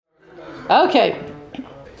Okay,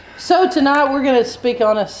 so tonight we're going to speak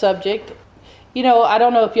on a subject. You know, I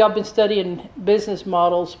don't know if y'all been studying business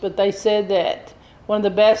models, but they said that one of the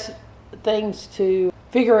best things to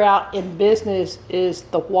figure out in business is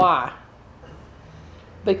the why.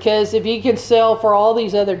 Because if you can sell for all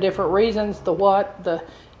these other different reasons, the what,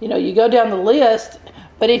 you go down the list,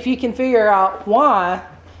 but if you can figure out why,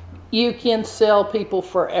 you can sell people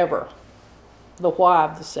forever. The why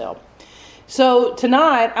of the sale. So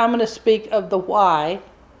tonight I'm going to speak of the why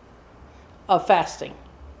of fasting.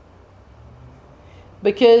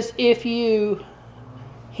 Because if you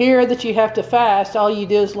hear that you have to fast, all you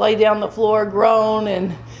do is lay down on the floor, groan,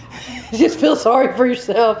 and just feel sorry for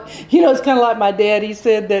yourself. You know, it's kind of like my dad. He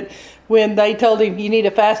said that when they told him you need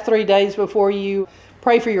to fast 3 days before you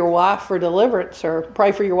pray for your wife for deliverance or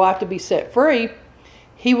pray for your wife to be set free,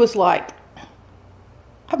 he was like,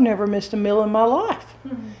 I've never missed a meal in my life.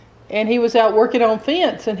 Mm-hmm. And he was out working on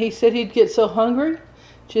fence, and he said he'd get so hungry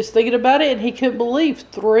just thinking about it, and he couldn't believe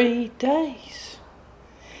 3 days.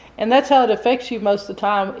 And that's how it affects you most of the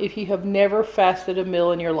time if you have never fasted a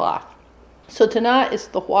meal in your life. So tonight is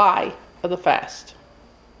the why of the fast.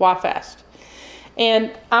 Why fast?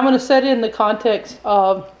 And I'm going to set it in the context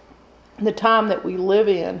of the time that we live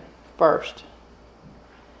in first.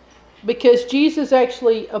 Because Jesus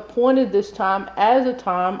actually appointed this time as a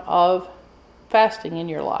time of fasting in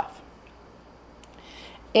your life.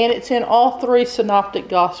 And it's in all three synoptic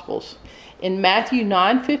gospels. In Matthew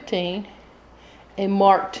 9:15, in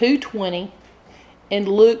Mark 2:20, and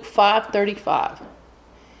Luke 5:35.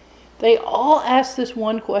 They all ask this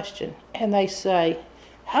one question, and they say,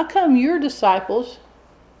 how come your disciples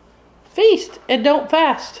feast and don't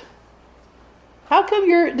fast? How come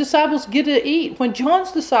your disciples get to eat when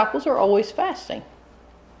John's disciples are always fasting?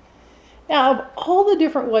 Now, of all the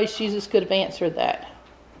different ways Jesus could have answered that,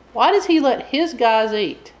 why does he let his guys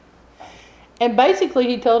eat? And basically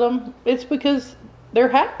he told them it's because they're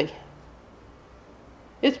happy.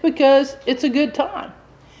 It's because it's a good time.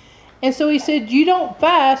 And so he said, you don't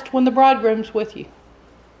fast when the bridegroom's with you.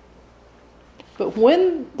 But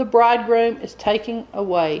when the bridegroom is taken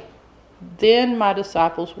away, then my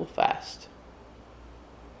disciples will fast.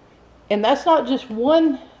 And that's not just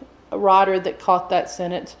one writer that caught that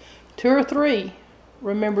sentence. 2 or 3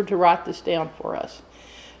 remembered to write this down for us.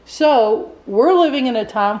 So we're living in a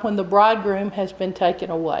time when the bridegroom has been taken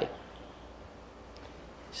away.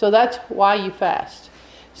 So that's why you fast.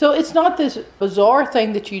 So it's not this bizarre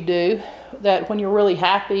thing that you do that when you're really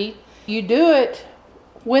happy. You do it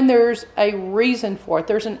when there's a reason for it.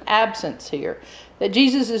 There's an absence here. That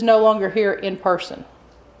Jesus is no longer here in person.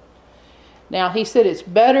 Now, he said it's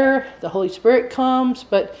better, the Holy Spirit comes,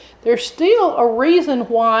 but there's still a reason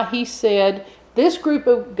why he said this group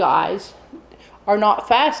of guys are not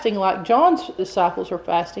fasting like John's disciples are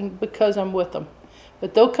fasting because I'm with them.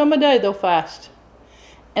 But there'll come a day they'll fast.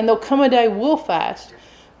 And there'll come a day we'll fast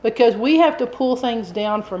because we have to pull things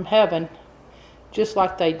down from heaven just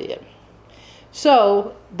like they did.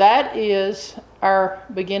 So that is our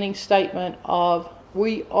beginning statement of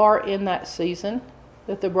we are in that season.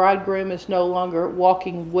 That the bridegroom is no longer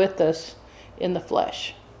walking with us in the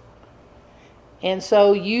flesh. And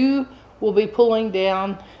so you will be pulling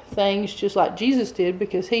down things just like Jesus did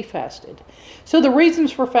because he fasted. So the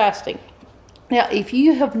reasons for fasting. Now, if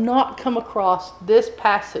you have not come across this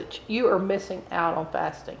passage, you are missing out on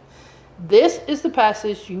fasting. This is the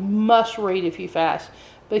passage you must read if you fast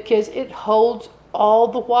because it holds all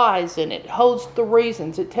the whys in it. It holds the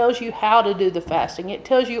reasons. It tells you how to do the fasting. It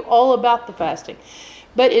tells you all about the fasting.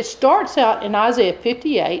 But it starts out in Isaiah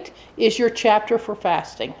 58 is your chapter for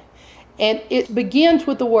fasting. And it begins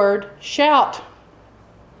with the word shout.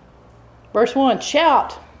 Verse 1,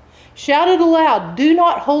 shout. Shout it aloud. Do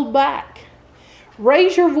not hold back.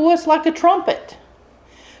 Raise your voice like a trumpet.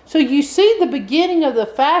 So you see the beginning of the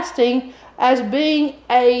fasting as being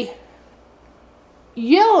a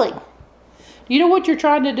yelling. Do you know what you're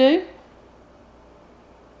trying to do?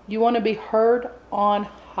 You want to be heard on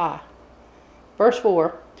high. Verse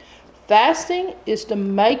 4, fasting is to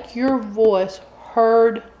make your voice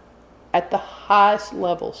heard at the highest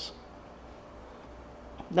levels.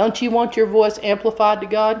 Don't you want your voice amplified to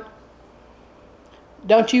God?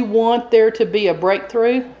 Don't you want there to be a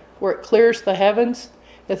breakthrough where it clears the heavens,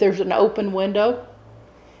 that there's an open window?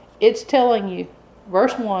 It's telling you,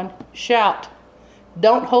 verse 1, shout.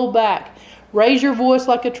 Don't hold back. Raise your voice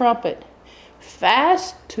like a trumpet.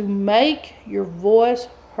 Fast to make your voice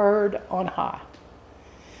heard on high.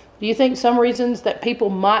 Do you think some reasons that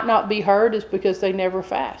people might not be heard is because they never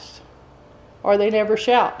fast or they never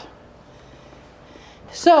shout?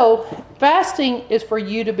 So, fasting is for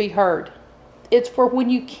you to be heard. It's for when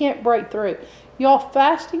you can't break through. Y'all,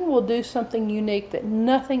 fasting will do something unique that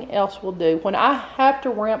nothing else will do. When I have to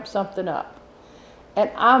ramp something up and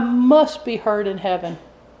I must be heard in heaven,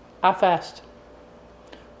 I fast.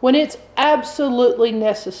 When it's absolutely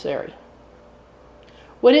necessary.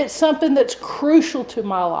 When it's something that's crucial to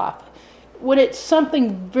my life. When it's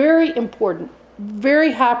something very important,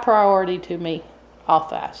 very high priority to me, I'll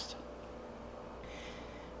fast.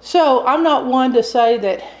 So I'm not one to say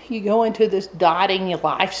that you go into this dieting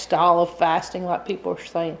lifestyle of fasting like people are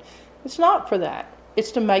saying. It's not for that.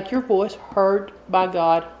 It's to make your voice heard by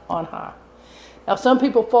God on high. Now, some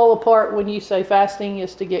people fall apart when you say fasting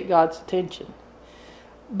is to get God's attention.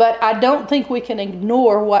 But I don't think we can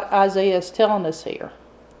ignore what Isaiah is telling us here.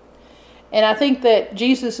 And I think that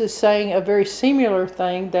Jesus is saying a very similar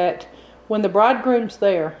thing, that when the bridegroom's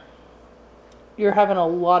there, you're having a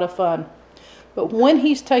lot of fun. But when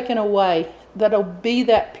he's taken away, that'll be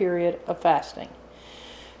that period of fasting.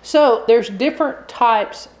 So there's different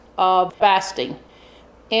types of fasting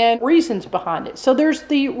and reasons behind it. So there's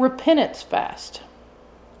the repentance fast.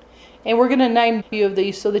 And we're going to name a few of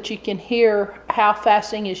these so that you can hear how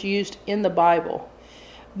fasting is used in the Bible.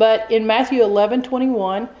 But in Matthew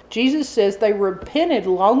 11:21, Jesus says they repented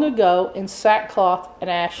long ago in sackcloth and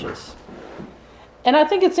ashes. And I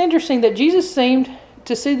think it's interesting that Jesus seemed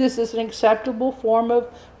to see this as an acceptable form of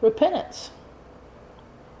repentance.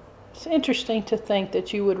 It's interesting to think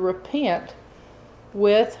that you would repent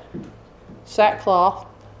with sackcloth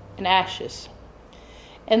and ashes.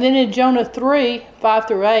 And then in Jonah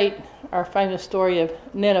 3:5-8, our famous story of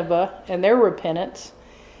Nineveh and their repentance,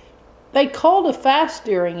 they called a fast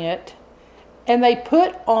during it, and they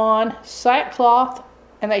put on sackcloth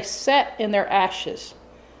and they sat in their ashes.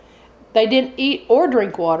 They didn't eat or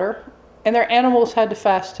drink water, and their animals had to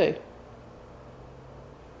fast too.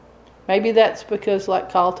 Maybe that's because,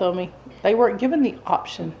 like Kyle told me, they weren't given the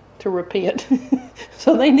option to repent.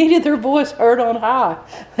 So they needed their voice heard on high.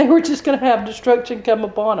 They were just going to have destruction come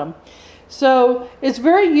upon them. So it's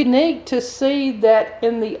very unique to see that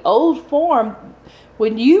in the old form,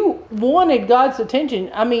 when you wanted God's attention,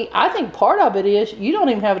 I think part of it is you don't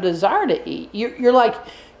even have a desire to eat.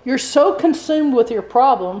 You're so consumed with your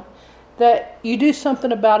problem that you do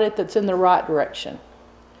something about it that's in the right direction.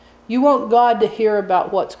 You want God to hear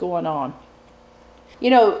about what's going on. You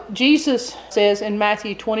know, Jesus says in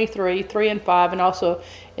Matthew 23:3-5, and also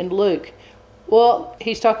in Luke, well,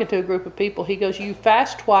 he's talking to a group of people. He goes, you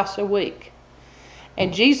fast twice a week.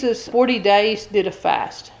 And Jesus, 40 days, did a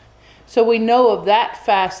fast. So we know of that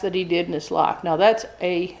fast that he did in his life. Now, that's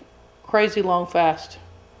a crazy long fast.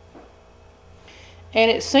 And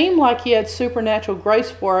it seemed like he had supernatural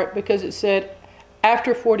grace for it, because it said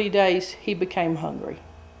after 40 days, he became hungry.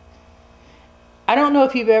 I don't know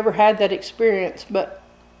if you've ever had that experience, but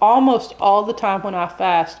almost all the time when I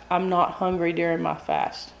fast, I'm not hungry during my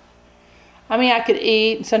fast. I could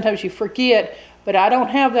eat, and sometimes you forget, but I don't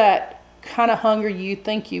have that kind of hunger you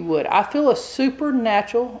think you would. I feel a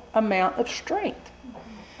supernatural amount of strength.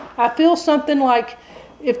 I feel something like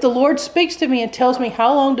if the Lord speaks to me and tells me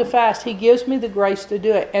how long to fast, he gives me the grace to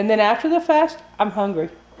do it. And then after the fast, I'm hungry.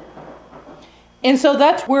 And so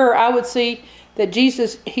that's where I would see that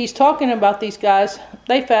Jesus, he's talking about these guys,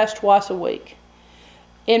 they fast twice a week.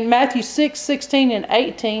 In Matthew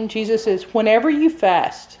 6:16-18, Jesus says, whenever you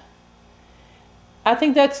fast, I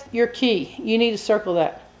think that's your key. You need to circle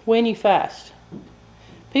that. When you fast.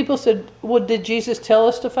 People said, well, did Jesus tell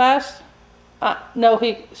us to fast? No, he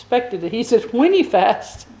expected it. He says, when you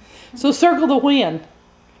fast. So circle the when.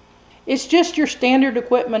 It's just your standard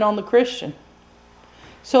equipment on the Christian.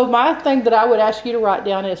 So my thing that I would ask you to write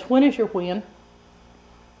down is, when is your when?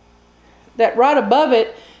 That right above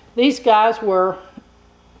it, these guys were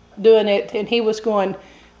doing it, and he was going,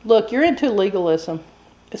 look, you're into legalism.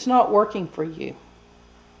 It's not working for you.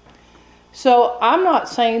 So I'm not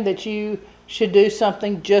saying that you should do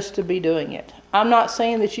something just to be doing it. I'm not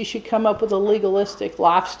saying that you should come up with a legalistic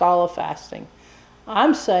lifestyle of fasting.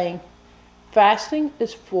 I'm saying fasting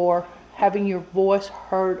is for having your voice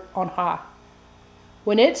heard on high.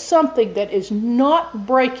 When it's something that is not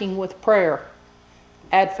breaking with prayer,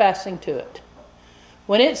 add fasting to it.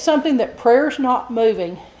 When it's something that prayer's not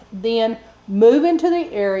moving, then move into the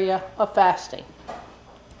area of fasting.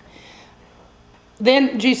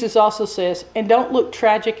 Then Jesus also says, and don't look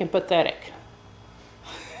tragic and pathetic.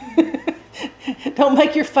 Don't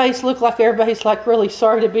make your face look like everybody's really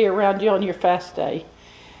sorry to be around you on your fast day.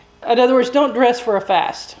 In other words, don't dress for a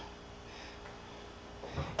fast.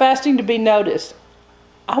 Fasting to be noticed.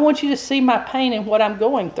 I want you to see my pain and what I'm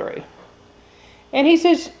going through. And he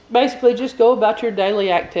says, basically, just go about your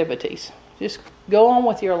daily activities. Just go on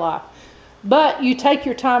with your life. But you take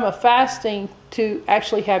your time of fasting to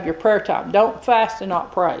actually have your prayer time. Don't fast and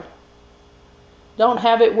not pray. Don't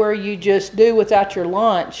have it where you just do without your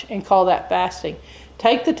lunch and call that fasting.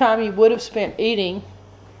 Take the time you would have spent eating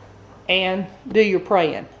and do your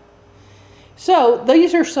praying. So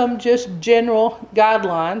these are some just general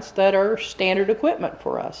guidelines that are standard equipment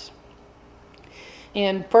for us.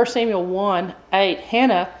 In 1 Samuel 1:8,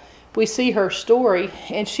 Hannah, we see her story,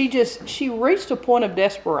 and she reached a point of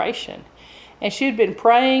desperation. And she had been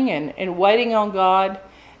praying and waiting on God.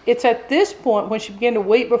 It's at this point when she began to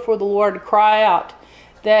weep before the Lord, to cry out,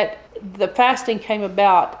 that the fasting came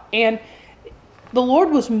about. And the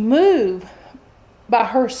Lord was moved by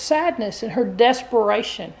her sadness and her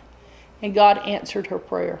desperation. And God answered her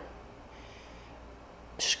prayer.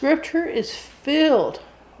 Scripture is filled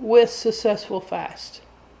with successful fast.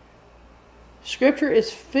 Scripture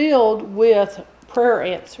is filled with prayer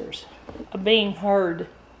answers being heard.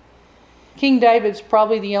 King David's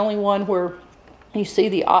probably the only one where you see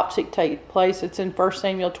the opposite take place. It's in 1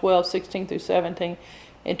 Samuel 12, 16 through 17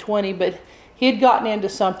 and 20. But he had gotten into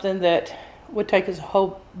something that would take us a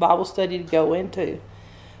whole Bible study to go into.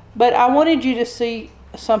 But I wanted you to see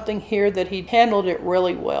something here that he handled it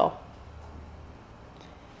really well.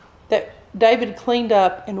 That David cleaned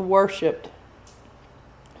up and worshiped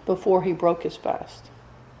before he broke his fast.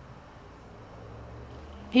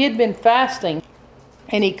 He had been fasting,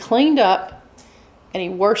 and he cleaned up and he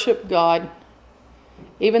worshiped God,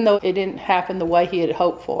 even though it didn't happen the way he had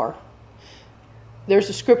hoped for. There's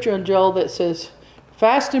a scripture in Joel that says,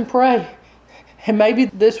 fast and pray, and maybe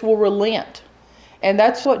this will relent. And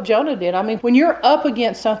that's what Jonah did. I mean, when you're up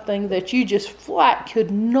against something that you just flat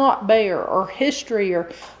could not bear, or history, or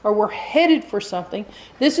we're headed for something,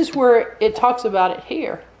 this is where it talks about it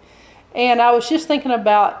here. And I was just thinking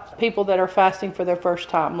about people that are fasting for their first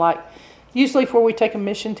time. Like, usually before we take a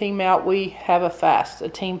mission team out, we have a fast, a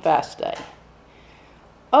team fast day.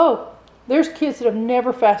 Oh, there's kids that have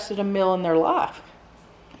never fasted a meal in their life.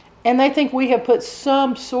 And they think we have put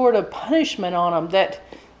some sort of punishment on them that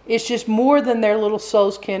it's just more than their little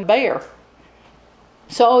souls can bear.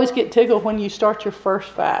 So I always get tickled when you start your first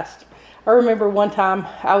fast. I remember one time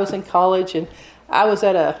I was in college and I was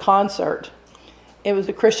at a concert. It was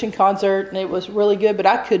a Christian concert and it was really good, but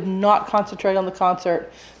I could not concentrate on the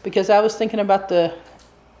concert because I was thinking about the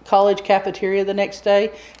college cafeteria the next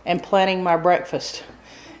day and planning my breakfast.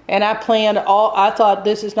 And I thought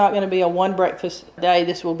this is not going to be a one breakfast day.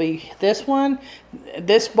 This will be this one,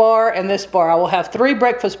 this bar, and this bar. I will have 3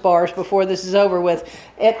 breakfast bars before this is over with.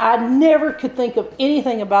 And I never could think of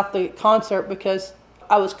anything about the concert because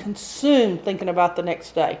I was consumed thinking about the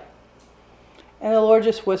next day. And the Lord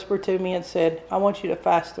just whispered to me and said, I want you to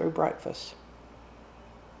fast through breakfast.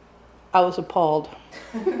 I was appalled.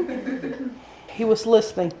 He was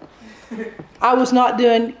listening. I was not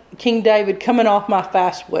doing King David, coming off my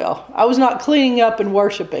fast well. I was not cleaning up and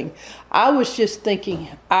worshiping. I was just thinking,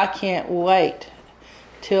 I can't wait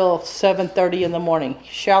till 7:30 in the morning.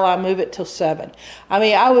 Shall I move it till 7? I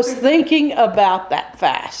mean, I was thinking about that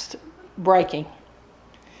fast breaking.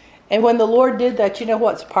 And when the Lord did that, you know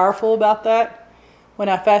what's powerful about that? When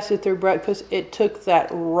I fasted through breakfast, it took that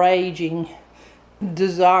raging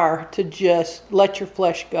desire to just let your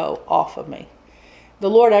flesh go off of me. The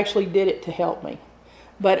Lord actually did it to help me.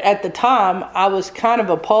 But at the time, I was kind of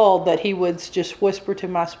appalled that he would just whisper to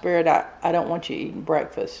my spirit, I don't want you eating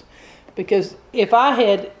breakfast. Because if I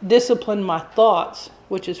had disciplined my thoughts,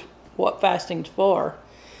 which is what fasting's for,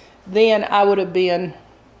 then I would have been,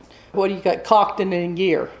 cocked and in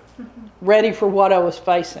gear, ready for what I was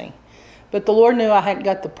facing. But the Lord knew I hadn't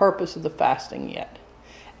got the purpose of the fasting yet.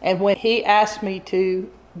 And when he asked me to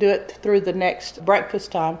do it through the next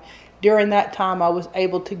breakfast time, during that time I was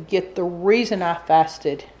able to get the reason I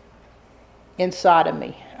fasted inside of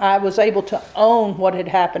me. I was able to own what had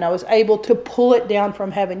happened. I was able to pull it down from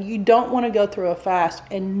heaven. You don't want to go through a fast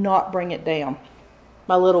and not bring it down.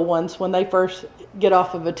 My little ones, when they first get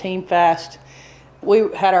off of a team fast, we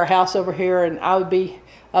had our house over here and I would be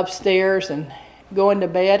upstairs and going to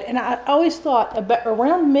bed. And I always thought about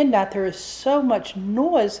around midnight there is so much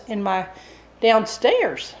noise in my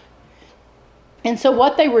downstairs. And so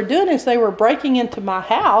what they were doing is they were breaking into my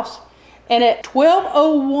house, and at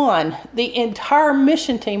 12:01, the entire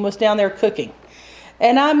mission team was down there cooking.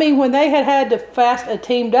 And I mean, when they had to fast a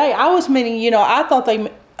team day, I was meaning, I thought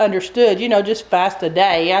they understood, just fast a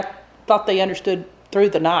day. I thought they understood through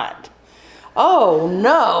the night. Oh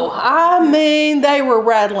no, I mean, they were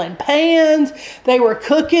rattling pans, they were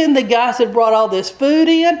cooking, the guys had brought all this food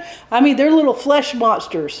in. I mean, they're little flesh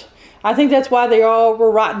monsters. I think that's why they all were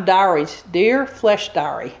writing diaries. Dear Flesh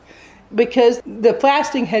Diary. because the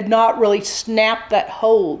fasting had not really snapped that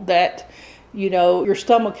hold that, your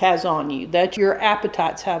stomach has on you, that your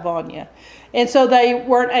appetites have on you. And so they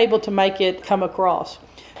weren't able to make it come across.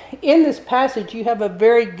 In this passage, you have a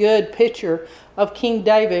very good picture of King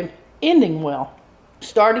David ending well,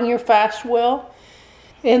 starting your fast well,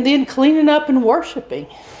 and then cleaning up and worshiping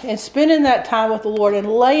and spending that time with the Lord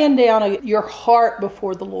and laying down your heart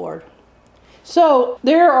before the Lord. So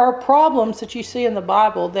there are problems that you see in the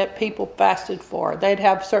Bible that people fasted for. They'd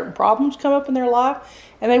have certain problems come up in their life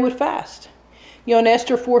and they would fast. In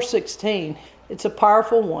Esther 4:16, it's a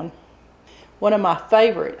powerful one of my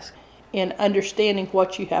favorites in understanding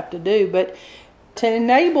what you have to do. But to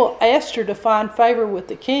enable Esther to find favor with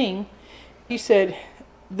the king, he said,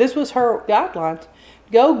 this was her guidelines: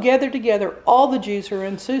 go gather together all the Jews who are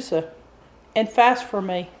in Susa and fast for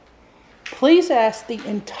me. Please ask the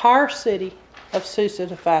entire city of Susa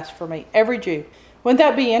to fast for me, every Jew. Wouldn't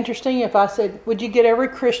that be interesting if I said, would you get every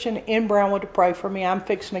Christian in Brownwood to pray for me? I'm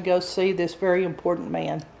fixing to go see this very important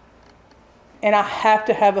man. And I have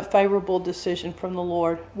to have a favorable decision from the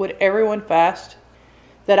Lord. Would everyone fast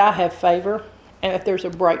that I have favor and if there's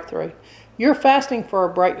a breakthrough? You're fasting for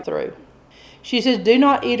a breakthrough. She says, do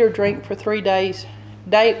not eat or drink for 3 days,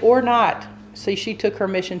 day or night. See, she took her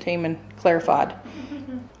mission team and clarified.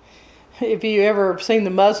 If you ever seen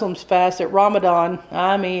the Muslims fast at Ramadan,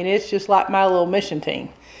 it's just like my little mission team.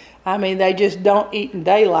 They just don't eat in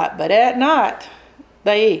daylight, but at night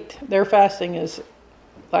they eat. Their fasting is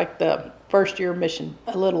like the first year mission,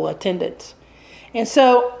 a little attendance. And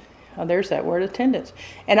so, there's that word, attendance.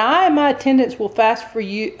 And I and my attendants will fast for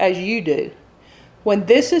you as you do. When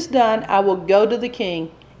this is done, I will go to the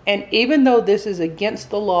king, and even though this is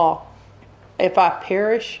against the law, if I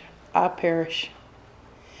perish, I perish.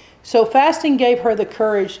 So fasting gave her the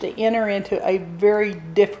courage to enter into a very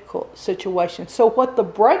difficult situation. So what the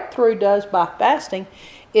breakthrough does by fasting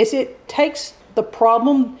is it takes the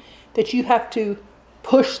problem that you have to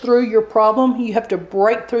push through your problem. You have to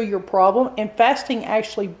break through your problem. And fasting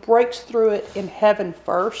actually breaks through it in heaven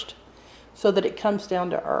first so that it comes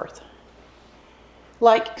down to earth.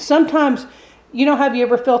 Like sometimes, have you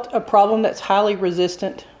ever felt a problem that's highly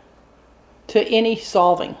resistant to any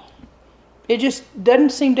solving? It just doesn't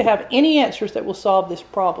seem to have any answers that will solve this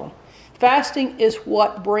problem. Fasting is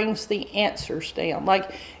what brings the answers down.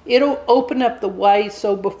 Like it'll open up the way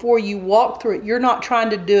so before you walk through it, you're not trying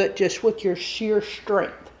to do it just with your sheer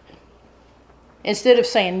strength. Instead of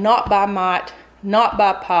saying, not by might, not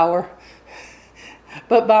by power,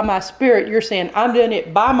 but by my spirit, you're saying, I'm doing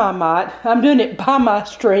it by my might, I'm doing it by my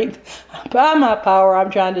strength, by my power,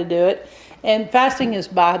 I'm trying to do it. And fasting is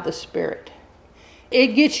by the Spirit.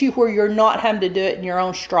 It gets you where you're not having to do it in your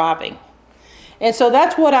own striving. And so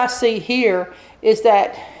that's what I see here, is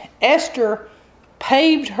that Esther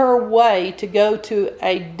paved her way to go to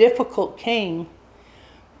a difficult king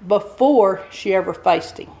before she ever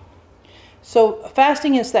faced him. So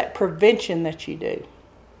fasting is that prevention that you do.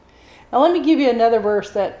 Now let me give you another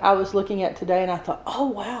verse that I was looking at today, and I thought, oh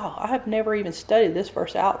wow, I have never even studied this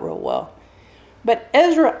verse out real well. But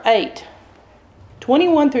Ezra 8,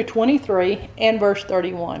 21 through 23 and verse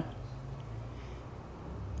 31.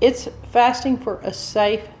 It's fasting for a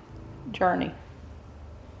safe journey.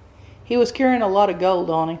 He was carrying a lot of gold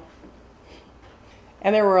on him.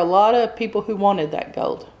 And there were a lot of people who wanted that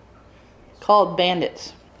gold, called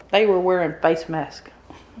bandits. They were wearing face masks.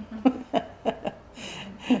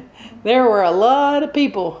 There were a lot of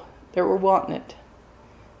people that were wanting it.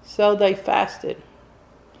 So they fasted.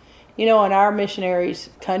 In our missionaries'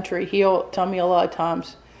 country, he'll tell me a lot of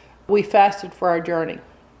times, we fasted for our journey.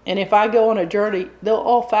 And if I go on a journey, they'll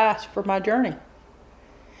all fast for my journey.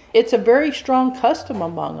 It's a very strong custom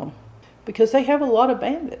among them because they have a lot of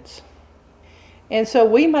bandits. And so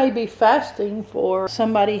we may be fasting for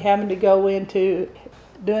somebody having to go into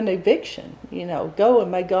do an eviction. Go and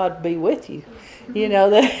may God be with you.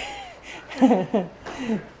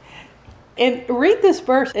 And read this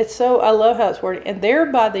verse. I love how it's worded. And there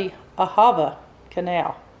by the Ahava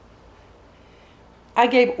Canal, I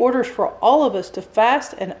gave orders for all of us to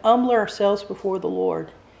fast and humble ourselves before the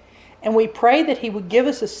Lord. And we pray that He would give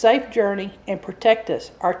us a safe journey and protect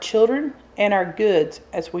us, our children, and our goods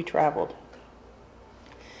as we traveled.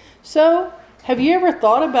 So, have you ever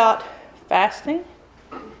thought about fasting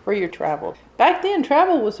for your travel? Back then,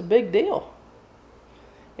 travel was a big deal.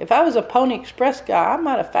 If I was a Pony Express guy, I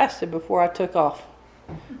might have fasted before I took off.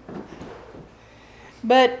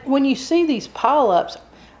 But when you see these pile-ups,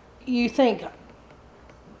 you think,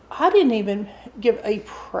 I didn't even give a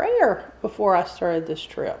prayer before I started this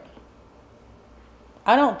trip.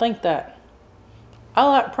 I don't think that. I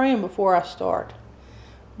like praying before I start.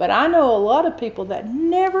 But I know a lot of people that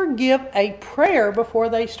never give a prayer before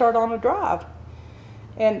they start on a drive.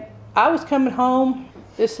 And I was coming home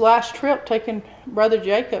this last trip, taking Brother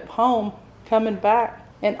Jacob home, coming back,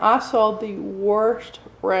 and I saw the worst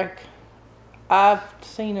wreck I've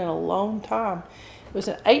seen in a long time. It was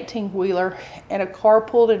an 18-wheeler, and a car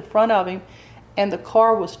pulled in front of him, and the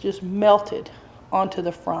car was just melted onto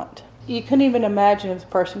the front. You couldn't even imagine if the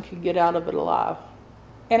person could get out of it alive.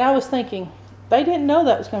 And I was thinking, they didn't know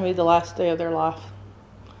that was going to be the last day of their life.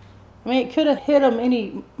 I mean, it could have hit them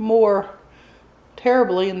any more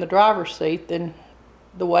terribly in the driver's seat than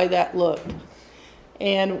the way that looked.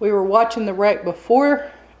 And we were watching the wreck before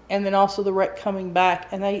and then also the wreck coming back,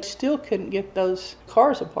 and they still couldn't get those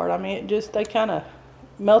cars apart. I mean, they kind of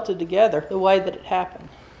melted together the way that it happened.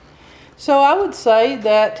 So I would say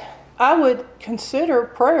that I would consider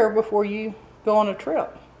prayer before you go on a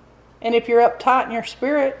trip. And if you're uptight in your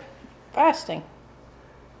spirit, fasting.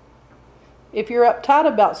 If you're uptight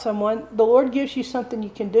about someone, the Lord gives you something you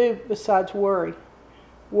can do besides worry.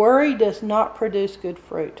 Worry does not produce good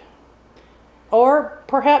fruit. Or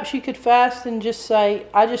perhaps you could fast and just say,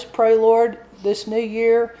 I just pray, Lord, this new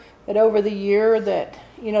year, that over the year that,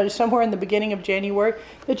 somewhere in the beginning of January,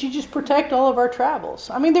 that you just protect all of our travels.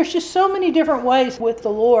 I mean, there's just so many different ways with the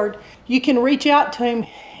Lord. You can reach out to Him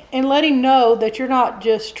and let Him know that you're not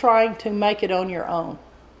just trying to make it on your own.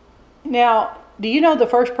 Now, do you know the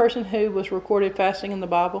first person who was recorded fasting in the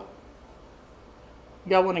Bible?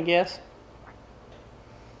 Y'all want to guess?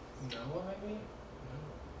 Noah,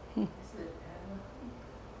 maybe?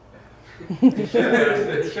 It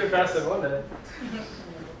should have fasted one day.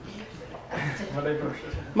 One day for sure.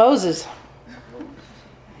 Moses.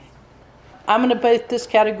 I'm going to put this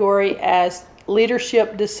category as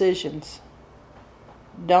leadership decisions.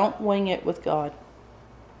 Don't wing it with God.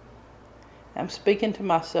 I'm speaking to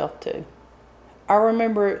myself too. I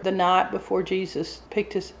remember the night before Jesus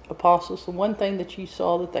picked His apostles, the one thing that you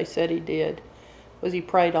saw that they said He did was He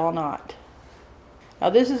prayed all night. Now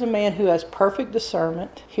this is a man who has perfect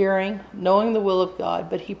discernment, hearing, knowing the will of God,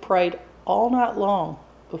 but he prayed all night long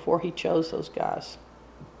before he chose those guys.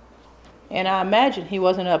 And I imagine he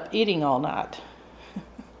wasn't up eating all night.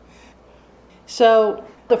 So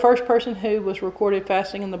the first person who was recorded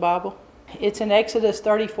fasting in the Bible, it's in Exodus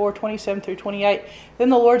 34, 27 through 28. Then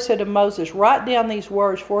the Lord said to Moses, write down these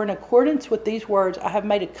words, for in accordance with these words I have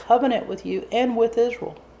made a covenant with you and with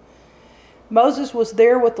Israel. Moses was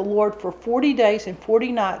there with the Lord for 40 days and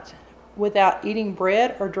 40 nights without eating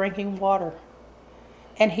bread or drinking water.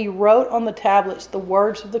 And he wrote on the tablets the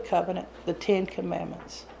words of the covenant, the 10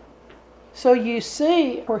 Commandments. So you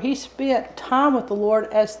see where he spent time with the Lord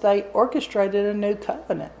as they orchestrated a new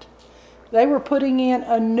covenant. They were putting in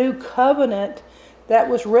a new covenant that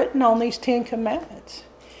was written on these 10 Commandments.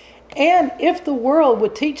 And if the world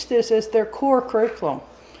would teach this as their core curriculum,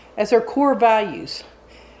 as their core values,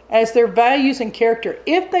 as their values and character,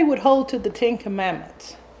 if they would hold to the 10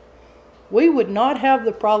 Commandments, we would not have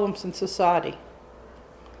the problems in society.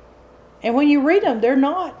 And when you read them, they're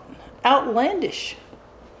not outlandish.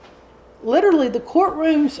 Literally, the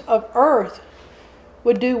courtrooms of earth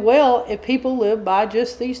would do well if people lived by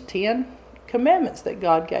just these 10 commandments that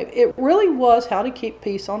God gave. It really was how to keep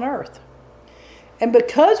peace on earth. And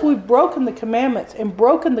because we've broken the commandments and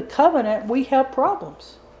broken the covenant, we have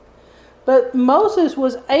problems. But Moses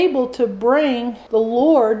was able to bring the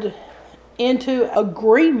Lord into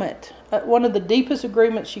agreement, one of the deepest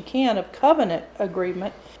agreements you can, of covenant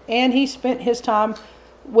agreement. And he spent his time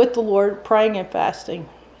with the Lord praying and fasting.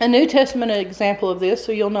 A New Testament example of this,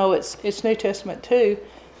 so you'll know it's New Testament too.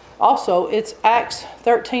 Also, it's Acts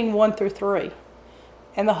 13, 1 through 3.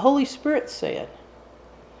 And the Holy Spirit said,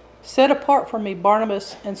 set apart for me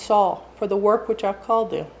Barnabas and Saul for the work which I've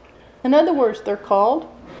called them. In other words, they're called,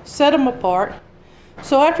 set them apart.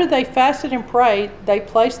 So after they fasted and prayed, they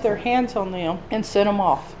placed their hands on them and sent them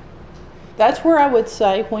off. That's where I would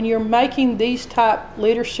say, when you're making these type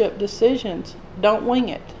leadership decisions, don't wing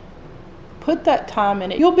it. Put that time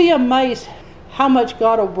in it. You'll be amazed how much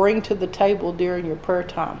God will bring to the table during your prayer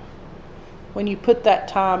time when you put that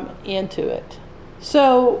time into it.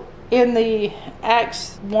 So in the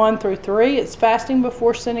Acts 1 through 3, it's fasting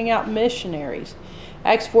before sending out missionaries.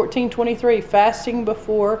 Acts 14:23, fasting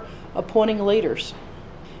before appointing leaders.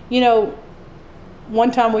 You know, one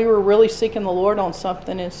time we were really seeking the Lord on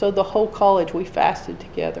something, and so the whole college, we fasted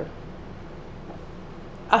together.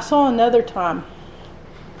 I saw another time,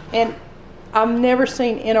 and I've never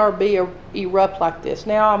seen NRB erupt like this.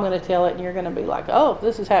 Now I'm going to tell it, and you're going to be like, oh,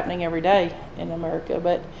 this is happening every day in America.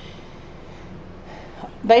 But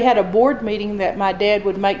they had a board meeting that my dad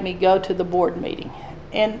would make me go to the board meeting.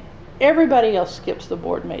 And Everybody else skips the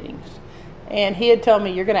board meetings. And he had told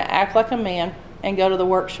me, you're going to act like a man and go to the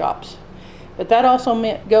workshops. But that also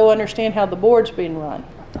meant go understand how the board's being run.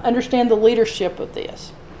 Understand the leadership of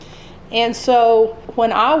this. And so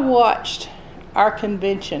when I watched our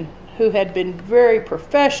convention, who had been very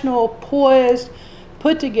professional, poised,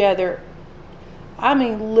 put together, I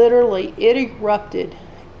mean, literally, it erupted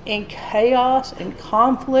in chaos and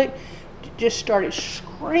conflict, just started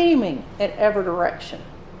screaming in every direction.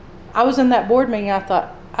 I was in that board meeting, I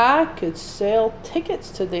thought, I could sell tickets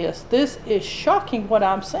to this. This is shocking what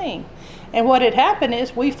I'm seeing. And what had happened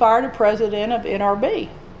is we fired a president of NRB.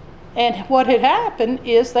 And what had happened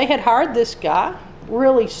is they had hired this guy,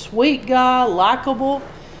 really sweet guy, likable,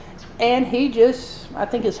 and he just, I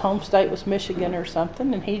think his home state was Michigan or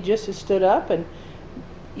something, and he just had stood up and,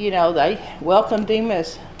 they welcomed him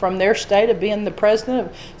as from their state of being the president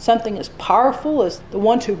of something as powerful as the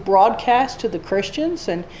ones who broadcast to the Christians,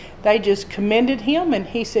 and they just commended him, and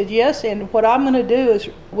he said, yes, and what I'm going to do is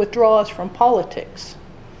withdraw us from politics.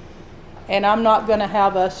 And I'm not going to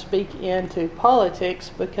have us speak into politics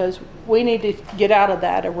because we need to get out of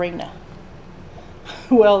that arena.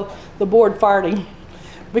 Well, the board fired him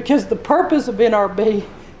because the purpose of NRB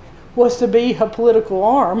was to be a political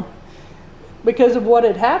arm. Because of what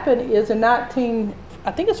had happened is in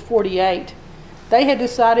 1948, they had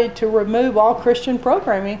decided to remove all Christian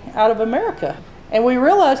programming out of America. And we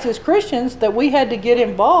realized as Christians that we had to get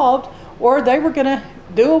involved or they were going to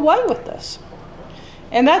do away with us.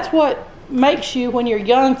 And that's what makes you, when you're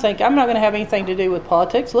young, think, I'm not going to have anything to do with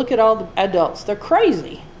politics. Look at all the adults. They're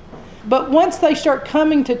crazy. But once they start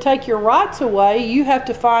coming to take your rights away, you have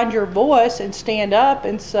to find your voice and stand up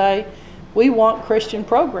and say, we want Christian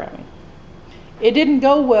programming. It didn't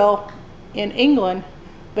go well in England,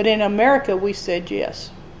 but in America we said yes.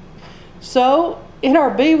 So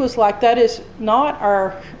NRB was like, that is not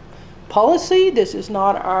our policy. This is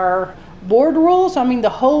not our board rules. I mean, the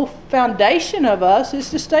whole foundation of us is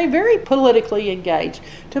to stay very politically engaged,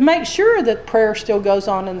 to make sure that prayer still goes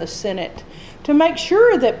on in the Senate, to make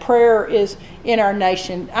sure that prayer is in our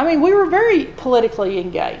nation. I mean, we were very politically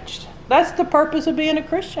engaged. That's the purpose of being a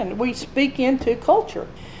Christian. We speak into culture.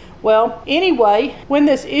 Well, anyway, when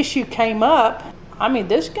this issue came up, I mean,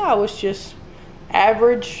 this guy was just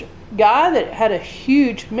average guy that had a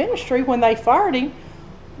huge ministry. When they fired him,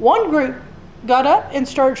 one group got up and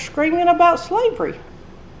started screaming about slavery.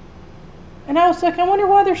 And I was like, I wonder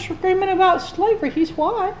why they're screaming about slavery. He's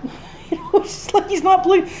white. It's like he's not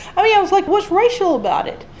blue. I was like, what's racial about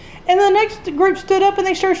it? And the next group stood up and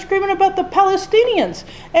they started screaming about the Palestinians.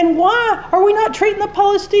 And why are we not treating the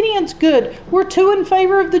Palestinians good? We're too in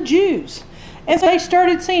favor of the Jews. And so they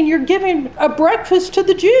started saying, you're giving a breakfast to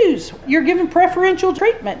the Jews. You're giving preferential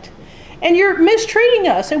treatment. And you're mistreating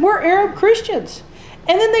us. And we're Arab Christians.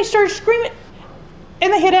 And then they started screaming.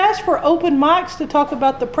 And they had asked for open mics to talk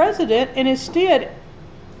about the president. And instead,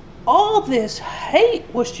 all this hate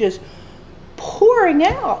was just pouring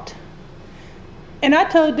out. And I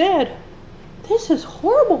told Dad, this is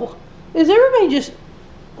horrible. Is everybody just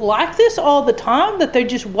like this all the time, that they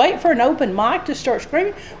just wait for an open mic to start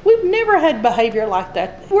screaming? We've never had behavior like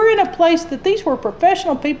that. We're in a place that these were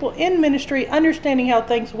professional people in ministry, understanding how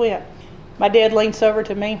things went. My dad leans over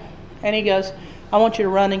to me and he goes, I want you to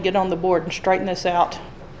run and get on the board and straighten this out.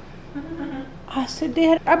 I said,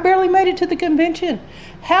 Dad, I barely made it to the convention.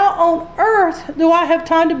 How on earth do I have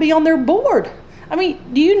time to be on their board? I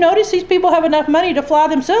mean, do you notice these people have enough money to fly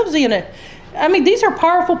themselves in it? I mean, these are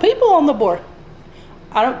powerful people on the board.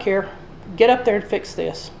 I don't care. Get up there and fix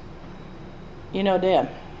this. Dad,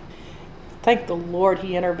 thank the Lord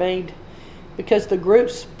he intervened, because the group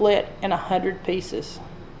split in 100 pieces.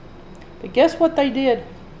 But guess what they did?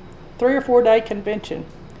 3 or 4 day convention.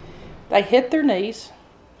 They hit their knees.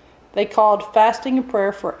 They called fasting and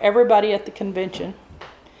prayer for everybody at the convention.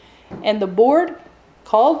 And the board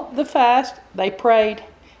called the fast, they prayed,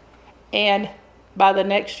 and by the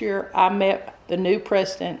next year I met the new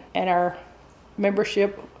president and our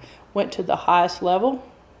membership went to the highest level,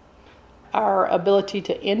 our ability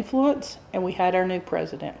to influence, and we had our new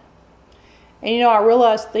president. And I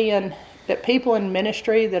realized then that people in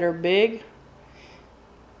ministry that are big,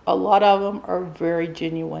 a lot of them are very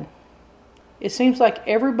genuine. It seems like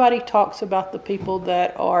everybody talks about the people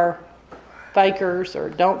that are fakers or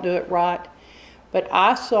don't do it right. But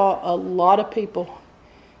I saw a lot of people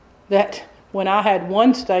that when I had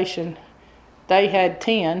one station, they had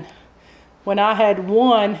 10. When I had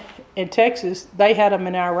one in Texas, they had them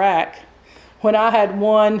in Iraq. When I had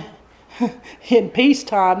one in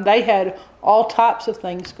peacetime, they had all types of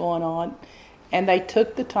things going on. And they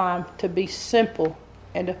took the time to be simple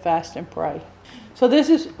and to fast and pray. So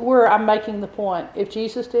this is where I'm making the point. If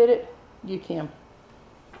Jesus did it, you can.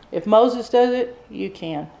 If Moses does it, you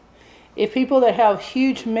can. If people that have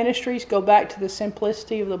huge ministries go back to the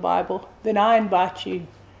simplicity of the Bible, then I invite you,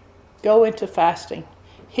 go into fasting.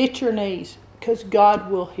 Hit your knees, because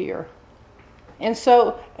God will hear. And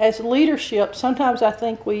so as leadership, sometimes I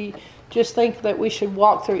think we just think that we should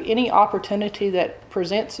walk through any opportunity that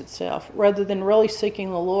presents itself, rather than really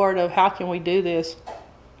seeking the Lord of how can we do this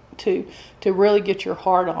to really get your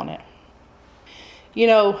heart on it. You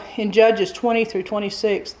know, in Judges 20 through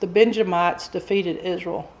 26, the Benjamites defeated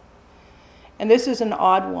Israel. And this is an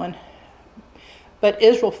odd one, but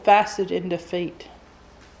Israel fasted in defeat.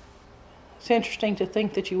 It's interesting to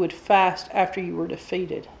think that you would fast after you were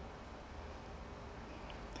defeated.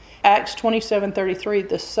 Acts 27:33,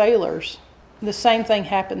 the sailors, the same thing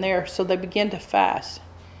happened there, so they began to fast.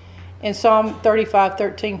 In Psalm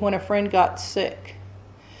 35:13, when a friend got sick.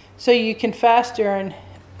 So you can fast during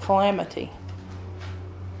calamity.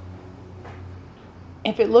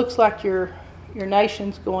 If it looks like your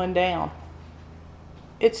nation's going down,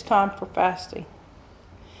 it's time for fasting.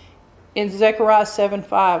 In Zechariah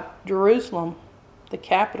 7:5, Jerusalem, the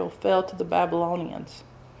capital, fell to the Babylonians.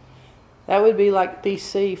 That would be like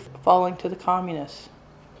DC falling to the communists.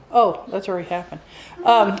 Oh, that's already happened.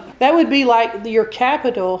 That would be like your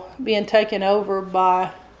capital being taken over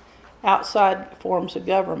by outside forms of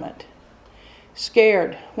government.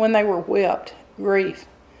 Scared, when they were whipped, grief.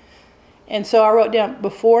 And so I wrote down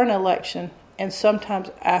before an election and sometimes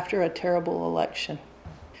after a terrible election.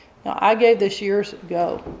 Now, I gave this years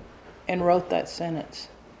ago and wrote that sentence.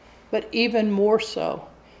 But even more so,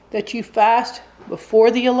 that you fast before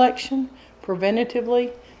the election,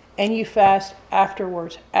 preventatively, and you fast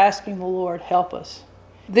afterwards, asking the Lord, help us.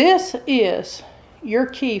 This is your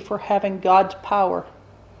key for having God's power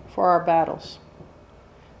for our battles.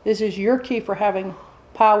 This is your key for having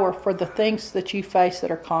power for the things that you face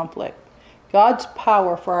that are conflict. God's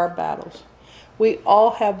power for our battles. We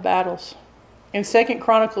all have battles. In 2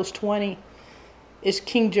 Chronicles 20, is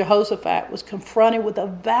King Jehoshaphat was confronted with a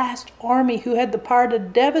vast army who had the power to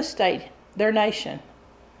devastate their nation.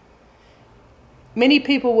 Many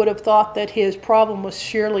people would have thought that his problem was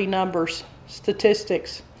sheerly numbers,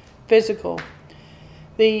 statistics, physical.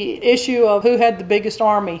 The issue of who had the biggest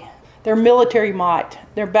army, their military might,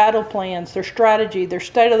 their battle plans, their strategy, their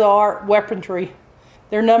state-of-the-art weaponry,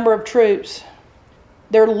 their number of troops,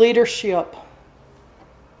 their leadership.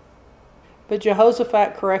 But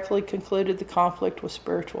Jehoshaphat correctly concluded the conflict was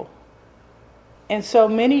spiritual. And so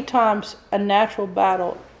many times a natural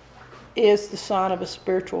battle is the sign of a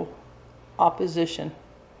spiritual opposition.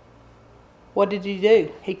 What did he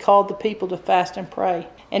do? He called the people to fast and pray.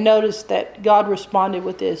 And notice that God responded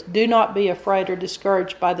with this: do not be afraid or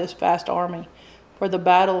discouraged by this vast army, for the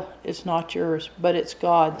battle is not yours, but it's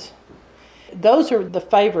God's. Those are the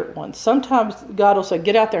favorite ones. Sometimes God will say,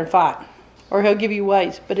 get out there and fight, or he'll give you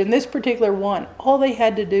ways. But in this particular one, all they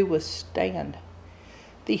had to do was stand.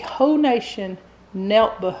 The whole nation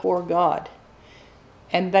knelt before God,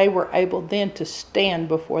 and they were able then to stand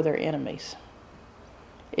before their enemies.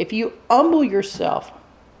 If you humble yourself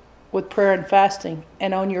with prayer and fasting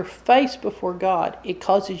and on your face before God, it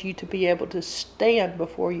causes you to be able to stand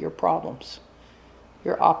before your problems,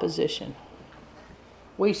 your opposition.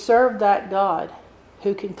 We serve that God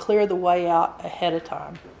who can clear the way out ahead of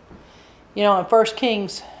time. You know, in 1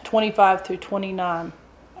 Kings 25 through 29,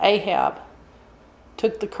 Ahab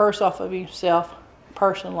took the curse off of himself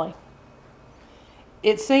personally.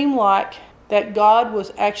 It seemed like that God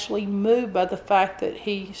was actually moved by the fact that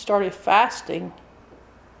he started fasting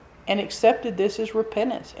and accepted this as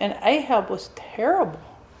repentance. And Ahab was terrible.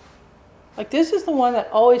 Like, this is the one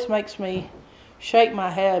that always makes me shake my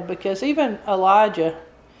head, because even Elijah,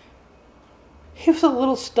 he was a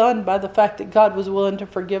little stunned by the fact that God was willing to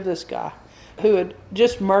forgive this guy who had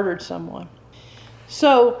just murdered someone.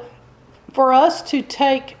 So, for us to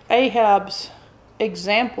take Ahab's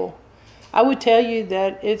example, I would tell you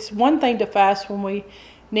that it's one thing to fast when we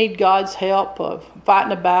need God's help of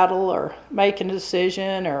fighting a battle or making a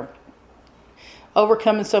decision or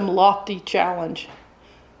overcoming some lofty challenge.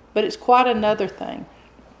 But it's quite another thing.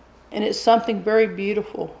 And it's something very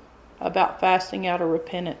beautiful about fasting out of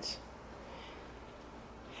repentance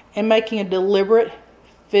and making a deliberate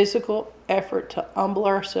physical effort to humble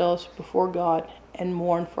ourselves before God and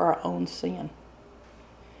mourn for our own sin.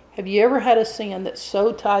 Have you ever had a sin that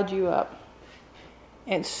so tied you up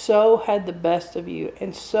and so had the best of you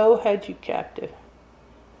and so had you captive?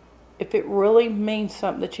 If it really means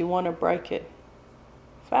something that you want to break it,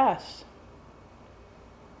 fast.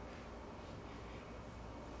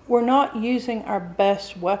 We're not using our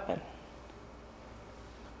best weapon.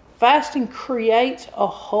 fasting creates a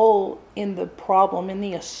hole in the problem, in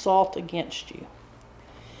the assault against you.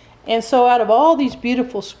 And so out of all these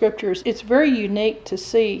beautiful scriptures, it's very unique to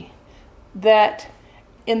see that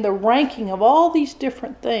in the ranking of all these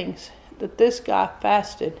different things, that this guy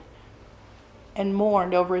fasted and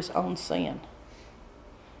mourned over his own sin.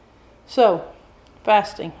 So,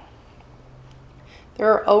 fasting.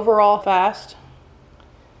 There are overall fast,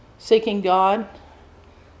 seeking God.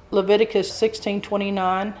 Leviticus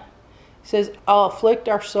 16:29 says, I'll afflict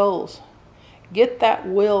our souls. Get that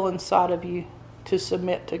will inside of you to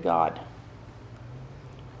submit to God.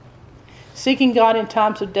 Seeking God in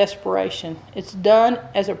times of desperation. It's done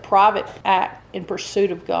as a private act in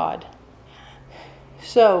pursuit of God.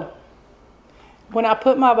 So, when I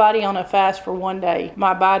put my body on a fast for one day,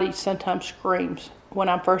 my body sometimes screams when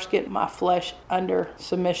I'm first getting my flesh under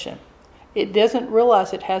submission. It doesn't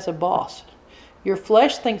realize it has a boss. Your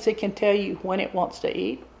flesh thinks it can tell you when it wants to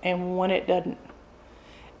eat and when it doesn't.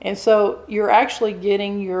 And so you're actually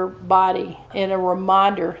getting your body in a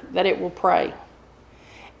reminder that it will pray.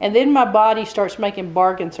 And then my body starts making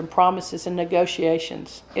bargains and promises and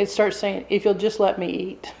negotiations. It starts saying, if you'll just let me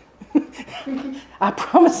eat, I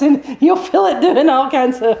promise you'll feel it doing all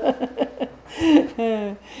kinds of...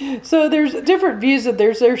 So there's different views of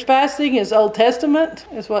there's fasting is Old Testament,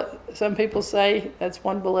 is what some people say. That's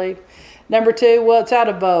one belief. Number two, well, it's out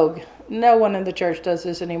of vogue. No one in the church does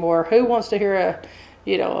this anymore. Who wants to hear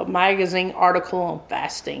a magazine article on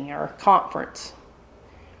fasting or a conference?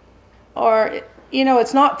 Or,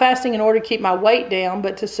 it's not fasting in order to keep my weight down,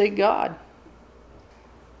 but to seek God.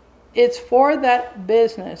 It's for that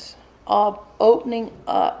business of opening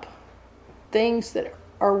up things that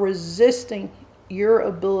are resisting your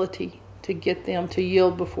ability to get them to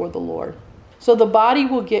yield before the Lord. So the body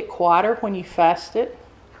will get quieter when you fast it.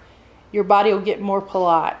 Your body will get more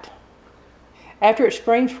polite. After it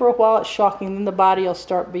screams for a while, it's shocking. Then the body will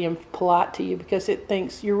start being polite to you because it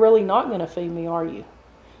thinks, you're really not going to feed me, are you?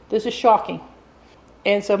 This is shocking.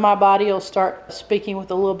 And so my body will start speaking with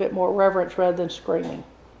a little bit more reverence rather than screaming.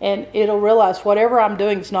 And it'll realize whatever I'm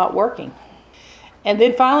doing is not working. And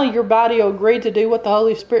then finally your body will agree to do what the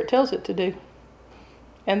Holy Spirit tells it to do.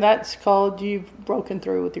 And that's called you've broken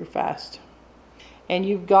through with your fast. And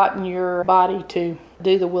you've gotten your body to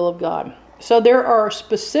do the will of God. So there are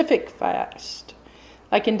specific fasts.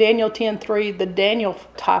 Like in Daniel 10:3, the Daniel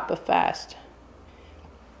type of fast.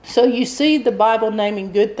 So you see the Bible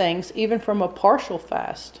naming good things, even from a partial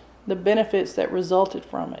fast, the benefits that resulted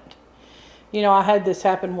from it. I had this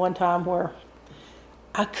happen one time where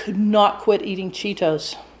I could not quit eating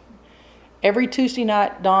Cheetos. Every Tuesday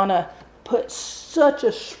night, Donna put such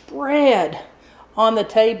a spread on the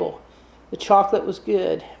table. The chocolate was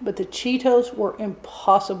good, but the Cheetos were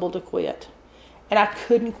impossible to quit. And I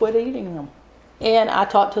couldn't quit eating them. And I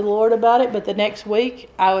talked to the Lord about it, but the next week,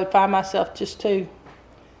 I would find myself just two.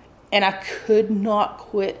 And I could not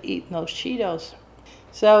quit eating those Cheetos.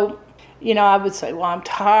 So, I would say, well, I'm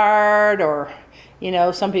tired, or,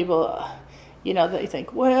 some people, they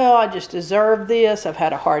think, well, I just deserve this. I've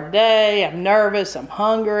had a hard day. I'm nervous. I'm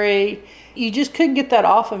hungry. You just couldn't get that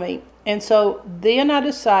off of me. And so then I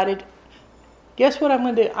decided, guess what I'm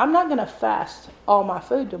going to do? I'm not going to fast all my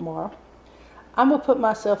food tomorrow. I'm going to put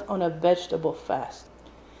myself on a vegetable fast.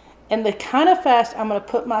 And the kind of fast I'm going to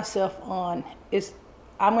put myself on is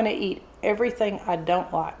I'm going to eat everything I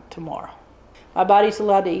don't like tomorrow. My body's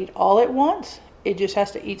allowed to eat all it wants. It just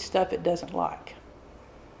has to eat stuff it doesn't like.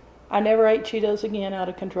 I never ate Cheetos again out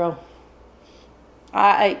of control.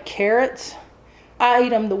 I ate carrots. I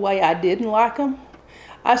ate them the way I didn't like them.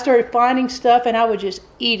 I started finding stuff and I would just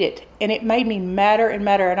eat it. And it made me madder and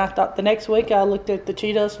madder. And I thought the next week I looked at the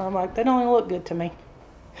Cheetos and I'm like, they don't even look good to me.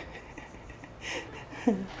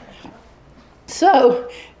 So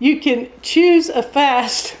you can choose a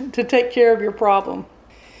fast to take care of your problem.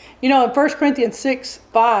 In 1 Corinthians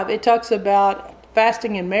 6:5, it talks about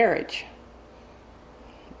fasting in marriage.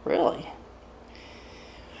 Really?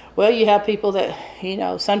 Well, you have people that,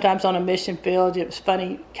 sometimes on a mission field. It was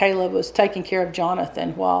funny, Caleb was taking care of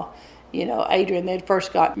Jonathan while, Adrian, they'd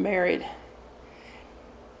first got married.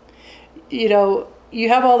 You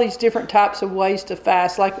have all these different types of ways to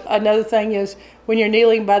fast. Like another thing is when you're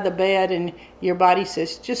kneeling by the bed and your body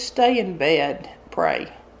says, just stay in bed,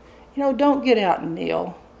 pray. Don't get out and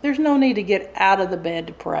kneel. There's no need to get out of the bed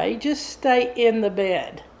to pray. Just stay in the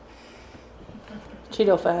bed.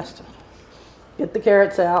 Cheeto fast. Get the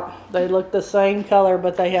carrots out. They look the same color,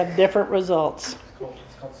 but they have different results.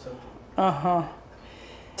 It's called soap.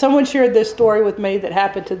 Someone shared this story with me that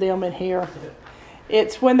happened to them in here.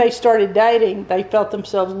 It's when they started dating, they felt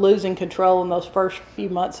themselves losing control in those first few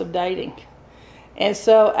months of dating. And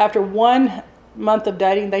so after 1 month of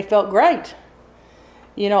dating, they felt great.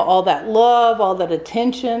 You know, all that love, all that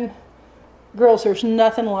attention. Girls, there's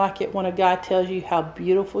nothing like it when a guy tells you how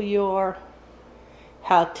beautiful you are,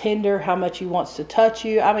 how tender, how much he wants to touch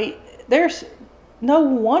you. I mean, there's no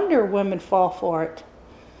wonder women fall for it.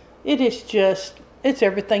 It's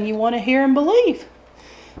everything you want to hear and believe.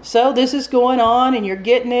 So this is going on and you're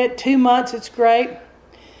getting it. 2 months, it's great.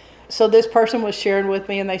 So this person was sharing with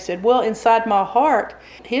me and they said, well, inside my heart,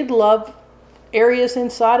 he'd love areas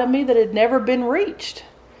inside of me that had never been reached.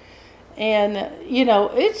 And, you know,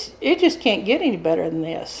 it just can't get any better than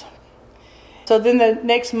this. So then the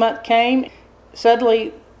next month came.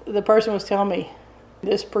 Suddenly, the person was telling me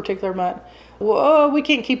this particular month, whoa, we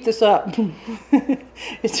can't keep this up.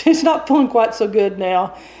 It's not feeling quite so good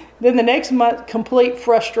now. Then the next month, complete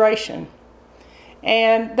frustration.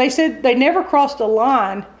 And they said they never crossed a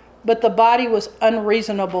line, but the body was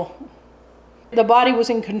unreasonable. The body was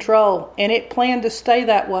in control, and it planned to stay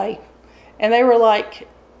that way. And they were like,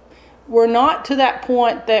 we're not to that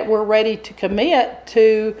point that we're ready to commit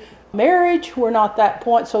to marriage. We're not that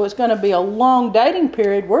point, so it's going to be a long dating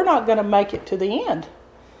period. We're not going to make it to the end.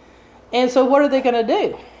 And so what are they going to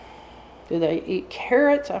do? Do they eat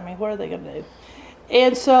carrots? I mean, what are they going to do?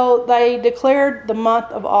 And so they declared the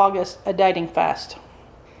month of August a dating fast.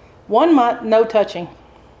 1 month, no touching.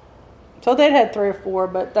 So they'd had 3 or 4,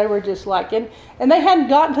 but they were just like, and they hadn't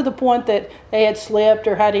gotten to the point that they had slipped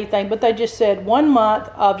or had anything, but they just said 1 month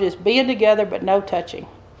of just being together but no touching.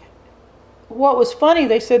 What was funny,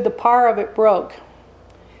 they said the power of it broke.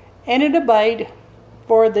 And it obeyed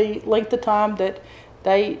for the length of time that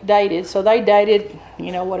they dated. So they dated,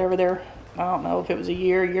 you know, whatever their, I don't know if it was a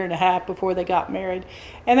year and a half before they got married.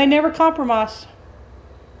 And they never compromised.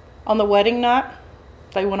 On the wedding night,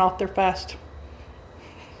 they went off their fast.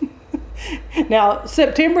 Now,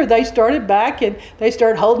 September, they started back and they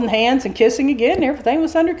started holding hands and kissing again, and everything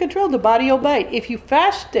was under control. The body obeyed. If you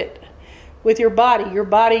fast it with your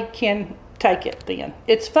body can take it then.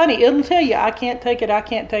 It's funny. It'll tell you, I can't take it, I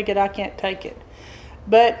can't take it, I can't take it.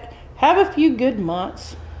 But have a few good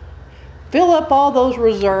months. Fill up all those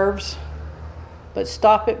reserves, but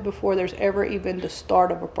stop it before there's ever even the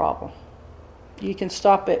start of a problem. You can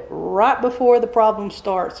stop it right before the problem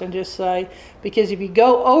starts and just say, because if you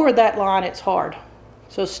go over that line, it's hard.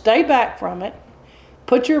 So stay back from it.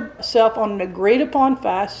 Put yourself on an agreed upon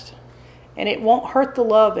fast, and it won't hurt the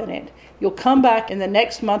love in it. You'll come back in the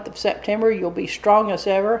next month of September. You'll be strong as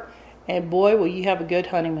ever, and boy, will you have a good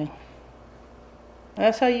honeymoon. And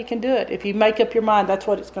that's how you can do it. If you make up your mind, that's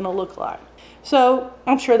what it's going to look like. So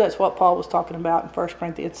I'm sure that's what Paul was talking about in 1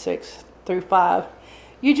 Corinthians 6-5.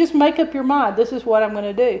 You just make up your mind. This is what I'm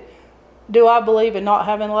going to do. Do I believe in not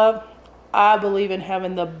having love? I believe in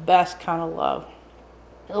having the best kind of love.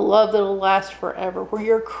 A love that will last forever, where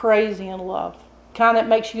you're crazy in love. Kind that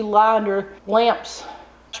makes you lie under lamps,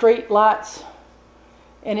 street lights,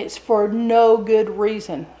 and it's for no good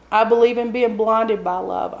reason. I believe in being blinded by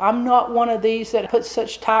love. I'm not one of these that puts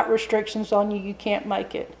such tight restrictions on you can't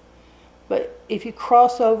make it. But if you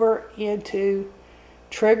cross over into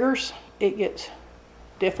triggers, it gets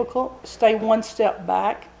difficult. Stay one step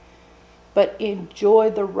back, but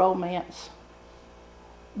enjoy the romance.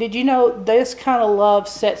 Did you know this kind of love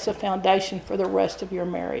sets a foundation for the rest of your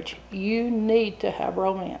marriage? You need to have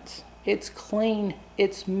romance. It's clean.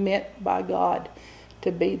 It's meant by God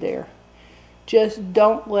to be there. Just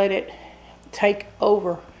don't let it take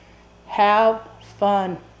over. Have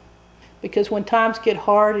fun. Because when times get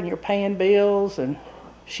hard and you're paying bills and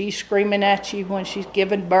she's screaming at you when she's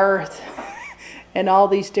giving birth and all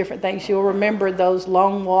these different things, you'll remember those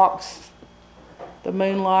long walks, the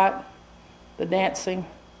moonlight, the dancing.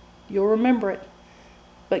 You'll remember it.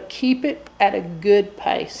 But keep it at a good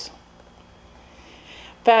pace.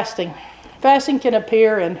 Fasting. Fasting can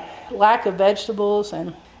appear in lack of vegetables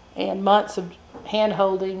and months of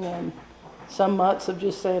hand-holding and some months of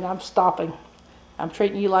just saying, I'm stopping. I'm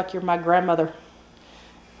treating you like you're my grandmother.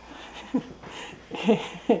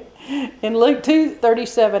 In Luke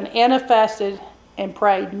 2:37, Anna fasted and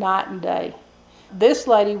prayed night and day. This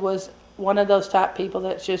lady was one of those type people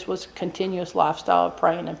that just was a continuous lifestyle of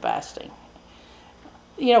praying and fasting.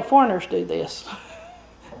 You know, foreigners do this.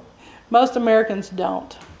 Most Americans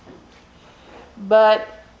don't. But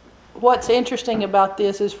what's interesting about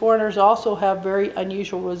this is foreigners also have very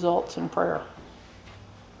unusual results in prayer.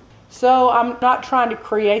 So I'm not trying to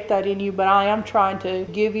create that in you, but I am trying to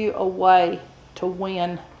give you a way to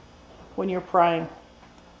win when you're praying.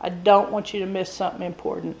 I don't want you to miss something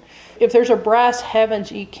important. If there's a brass heavens,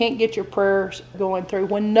 you can't get your prayers going through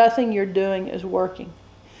when nothing you're doing is working.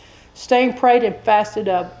 Staying prayed and fasted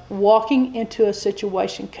up, walking into a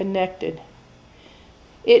situation connected.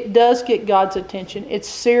 It does get God's attention. It's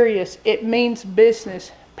serious. It means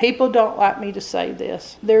business. People don't like me to say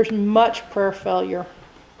this. There's much prayer failure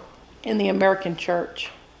in the American church.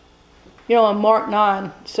 You know, in Mark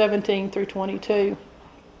 9:17-22,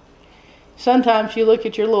 sometimes you look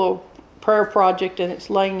at your little prayer project and it's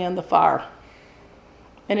laying in the fire.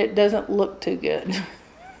 And it doesn't look too good.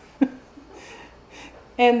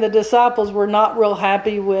 And the disciples were not real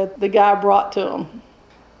happy with the guy brought to them.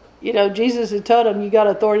 You know, Jesus had told them, you got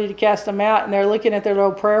authority to cast them out, and they're looking at their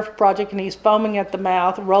little prayer project, and he's foaming at the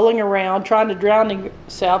mouth, rolling around, trying to drown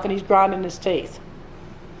himself, and he's grinding his teeth.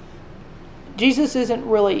 Jesus isn't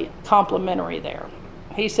really complimentary there.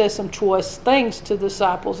 He says some choice things to the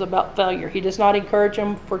disciples about failure. He does not encourage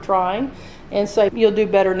them for trying and say, you'll do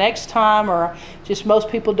better next time, or just most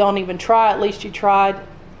people don't even try, at least you tried.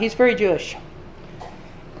 He's very Jewish.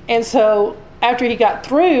 And so after he got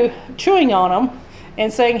through chewing on them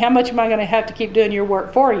and saying, how much am I going to have to keep doing your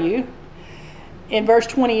work for you? In verse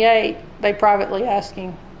 28, they privately asked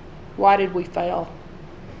him, why did we fail?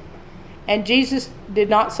 And Jesus did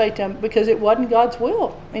not say to them, because it wasn't God's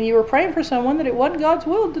will. And you were praying for someone that it wasn't God's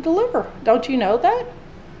will to deliver. Don't you know that?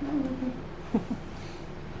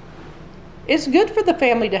 It's good for the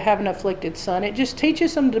family to have an afflicted son. It just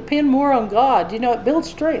teaches them to depend more on God. You know, it builds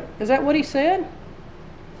strength. Is that what he said?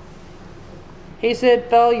 He said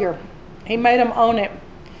failure. He made them own it.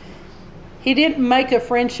 He didn't make a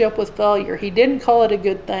friendship with failure. He didn't call it a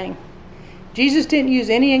good thing. Jesus didn't use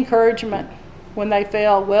any encouragement when they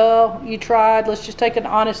failed. Well, you tried. Let's just take an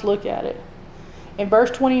honest look at it. In verse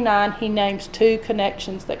 29, he names 2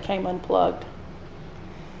 connections that came unplugged.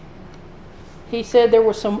 He said there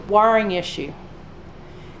was some wiring issue.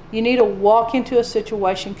 You need to walk into a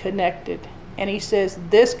situation connected. And he says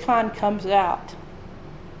this kind comes out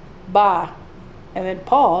by, and then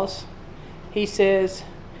pause. He says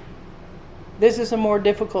this is a more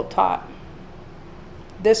difficult type.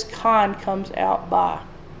 This kind comes out by.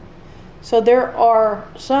 So there are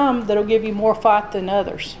some that'll give you more fight than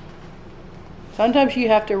others. Sometimes you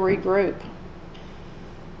have to regroup.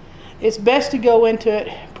 It's best to go into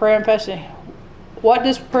it prayer and fasting. What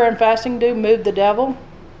does prayer and fasting do? Move the devil?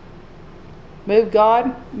 Move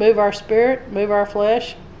God? Move our spirit? Move our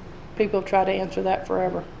flesh? People have tried to answer that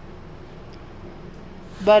forever.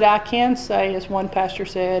 But I can say, as one pastor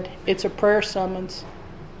said, it's a prayer summons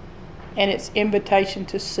and it's invitation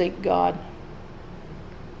to seek God.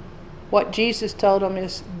 What Jesus told them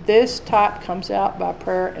is this type comes out by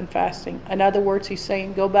prayer and fasting. In other words, he's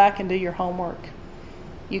saying, go back and do your homework.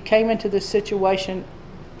 You came into this situation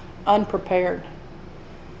unprepared.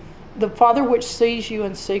 The Father which sees you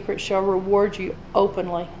in secret shall reward you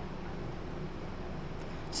openly.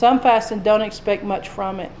 Some fast and don't expect much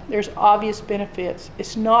from it. There's obvious benefits.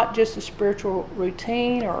 It's not just a spiritual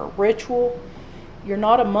routine or a ritual. You're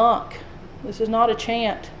not a monk. This is not a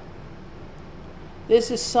chant. This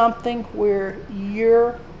is something where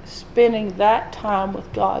you're spending that time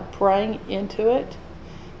with God, praying into it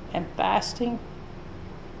and fasting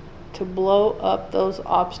to blow up those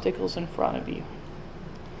obstacles in front of you.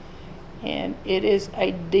 And it is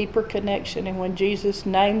a deeper connection. And when Jesus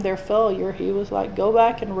named their failure, he was like, go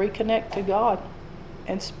back and reconnect to God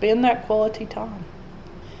and spend that quality time.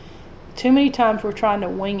 Too many times we're trying to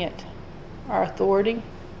wing it. Our authority,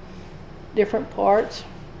 different parts.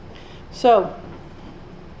 So,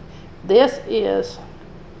 this is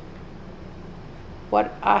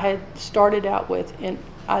what I had started out with in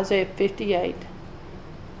Isaiah 58.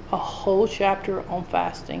 A whole chapter on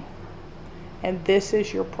fasting. And this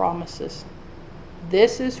is your promises.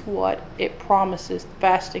 This is what it promises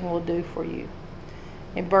fasting will do for you.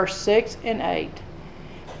 In verse 6 and 8,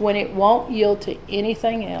 when it won't yield to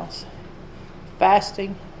anything else,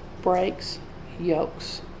 fasting breaks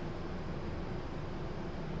yokes.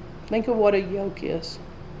 Think of what a yoke is.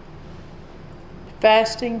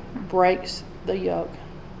 Fasting breaks the yoke.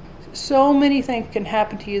 So many things can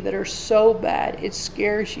happen to you that are so bad, it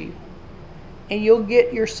scares you. And you'll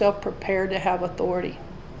get yourself prepared to have authority.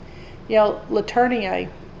 You know, Letourneau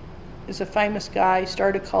is a famous guy. He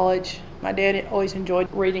started college. My dad always enjoyed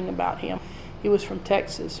reading about him. He was from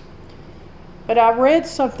Texas. But I read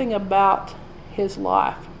something about his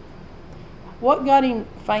life. What got him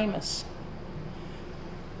famous?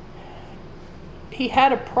 He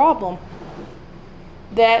had a problem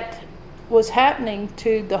that was happening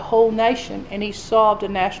to the whole nation, and he solved a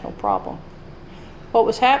national problem. What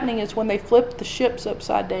was happening is when they flipped the ships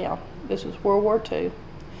upside down, this was World War II,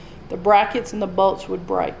 the brackets and the bolts would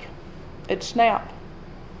break. It'd snap.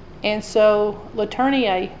 And so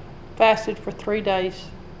Letourneau fasted for 3 days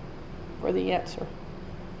for the answer.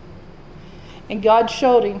 And God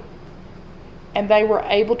showed him, and they were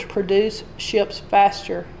able to produce ships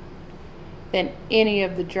faster than any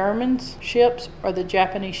of the Germans' ships or the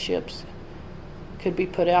Japanese ships could be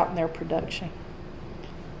put out in their production.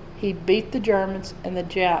 He beat the Germans and the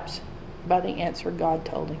Japs by the answer God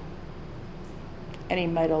told him. And he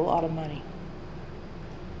made a lot of money.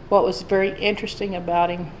 What was very interesting about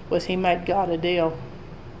him was he made God a deal.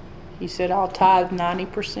 He said, I'll tithe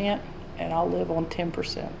 90% and I'll live on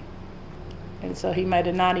 10%. And so he made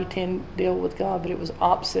a 90-10 deal with God, but it was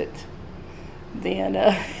opposite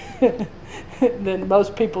than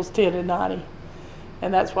most people's 10 and 90.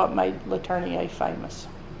 And that's what made L'Eternier famous.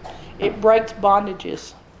 It breaks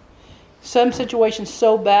bondages. Some situations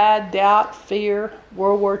so bad, doubt, fear,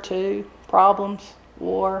 World War II, problems,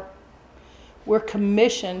 war. We're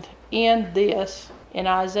commissioned in this, in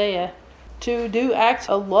Isaiah, to do acts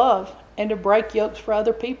of love and to break yokes for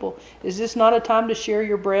other people. Is this not a time to share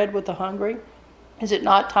your bread with the hungry? Is it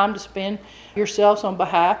not time to spend yourselves on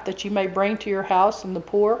behalf that you may bring to your house and the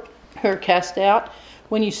poor who are cast out?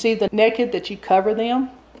 When you see the naked, that you cover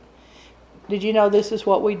them? Did you know this is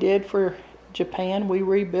what we did for Japan? We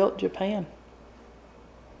rebuilt Japan.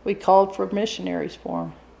 We called for missionaries for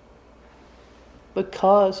them.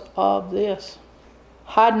 Because of this.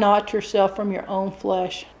 Hide not yourself from your own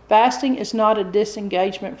flesh. Fasting is not a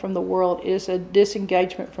disengagement from the world. It is a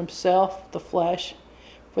disengagement from self, the flesh,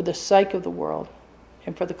 for the sake of the world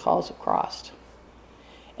and for the cause of Christ.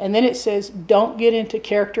 And then it says, don't get into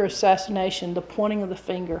character assassination, the pointing of the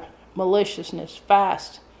finger, maliciousness,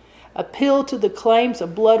 fast. Appeal to the claims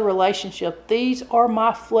of blood relationship. These are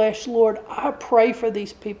my flesh, Lord. I pray for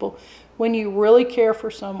these people. When you really care for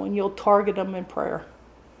someone, you'll target them in prayer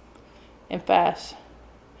and fast.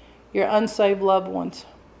 Your unsaved loved ones.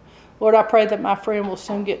 Lord, I pray that my friend will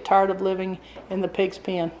soon get tired of living in the pig's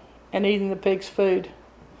pen and eating the pig's food.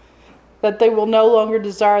 That they will no longer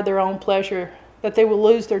desire their own pleasure. That they will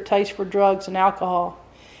lose their taste for drugs and alcohol.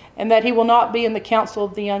 And that he will not be in the counsel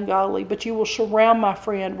of the ungodly, but you will surround my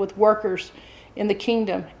friend with workers in the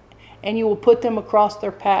kingdom, and you will put them across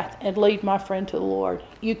their path and lead my friend to the Lord.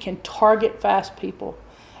 You can target fast people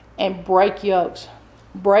and break yokes,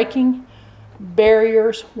 breaking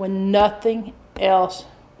barriers when nothing else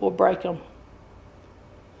will break them.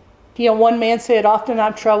 You know, one man said, often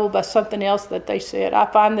I'm troubled by something else that they said. I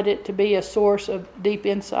find that it to be a source of deep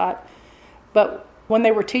insight. But when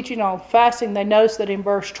they were teaching on fasting, they noticed that in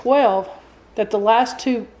verse 12, that the last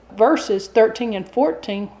two verses, 13 and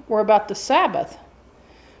 14, were about the Sabbath,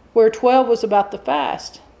 where 12 was about the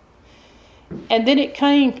fast. And then it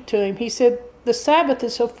came to him. He said, the Sabbath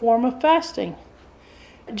is a form of fasting.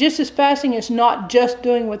 Just as fasting is not just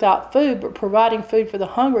doing without food, but providing food for the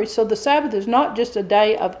hungry. So the Sabbath is not just a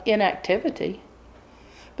day of inactivity,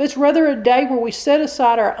 but it's rather a day where we set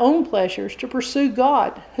aside our own pleasures to pursue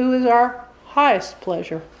God, who is our highest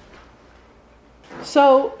pleasure.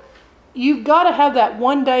 So you've got to have that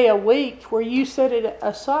one day a week where you set it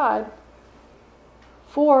aside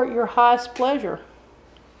for your highest pleasure.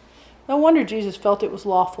 No wonder Jesus felt it was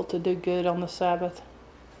lawful to do good on the Sabbath.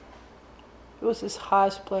 It was his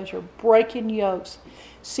highest pleasure, breaking yokes.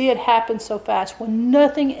 See it happen so fast when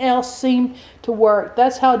nothing else seemed to work.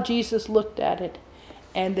 That's how Jesus looked at it.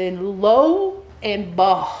 And then lo and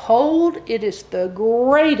behold, it is the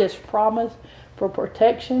greatest promise for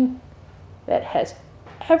protection that has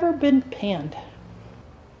ever been penned.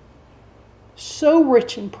 So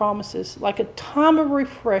rich in promises, like a time of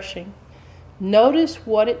refreshing. Notice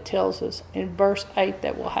what it tells us in verse 8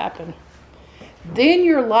 that will happen. Then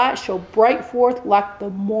your light shall break forth like the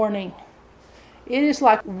morning. It is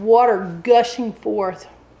like water gushing forth.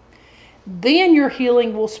 Then your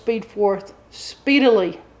healing will speed forth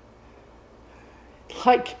speedily.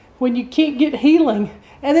 Like when you can't get healing.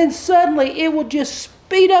 And then suddenly it will just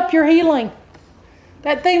speed up your healing.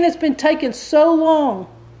 That thing that's been taking so long.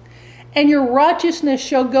 And your righteousness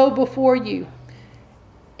shall go before you.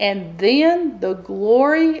 And then the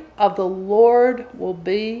glory of the Lord will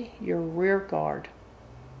be your rear guard.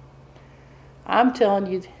 I'm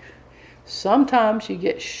telling you, sometimes you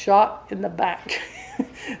get shot in the back.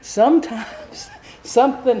 Sometimes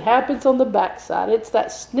something happens on the backside. It's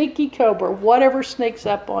that sneaky cobra, whatever sneaks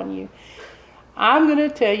up on you. I'm going to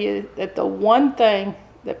tell you that the one thing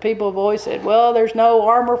that people have always said, well, there's no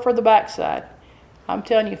armor for the backside. I'm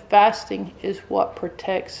telling you, fasting is what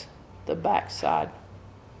protects the backside.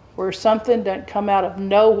 Where something doesn't come out of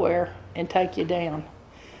nowhere and take you down.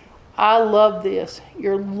 I love this.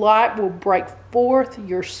 Your light will break forth.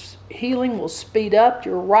 Your healing will speed up.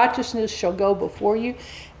 Your righteousness shall go before you.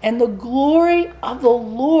 And the glory of the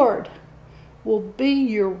Lord will be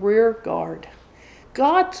your rear guard.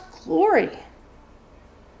 God's glory.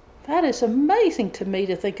 That is amazing to me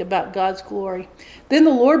to think about God's glory. Then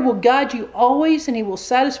the Lord will guide you always, and He will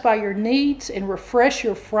satisfy your needs and refresh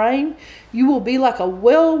your frame. You will be like a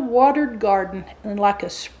well-watered garden and like a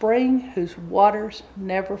spring whose waters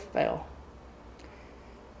never fail.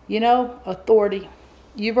 You know, authority.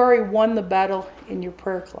 You've already won the battle in your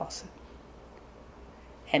prayer closet.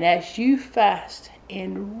 And as you fast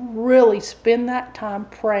and really spend that time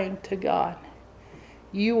praying to God,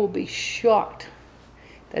 you will be shocked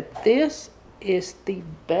that this is the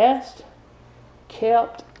best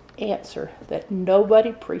kept answer that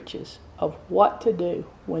nobody preaches of what to do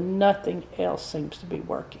when nothing else seems to be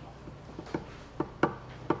working.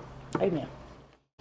 Amen.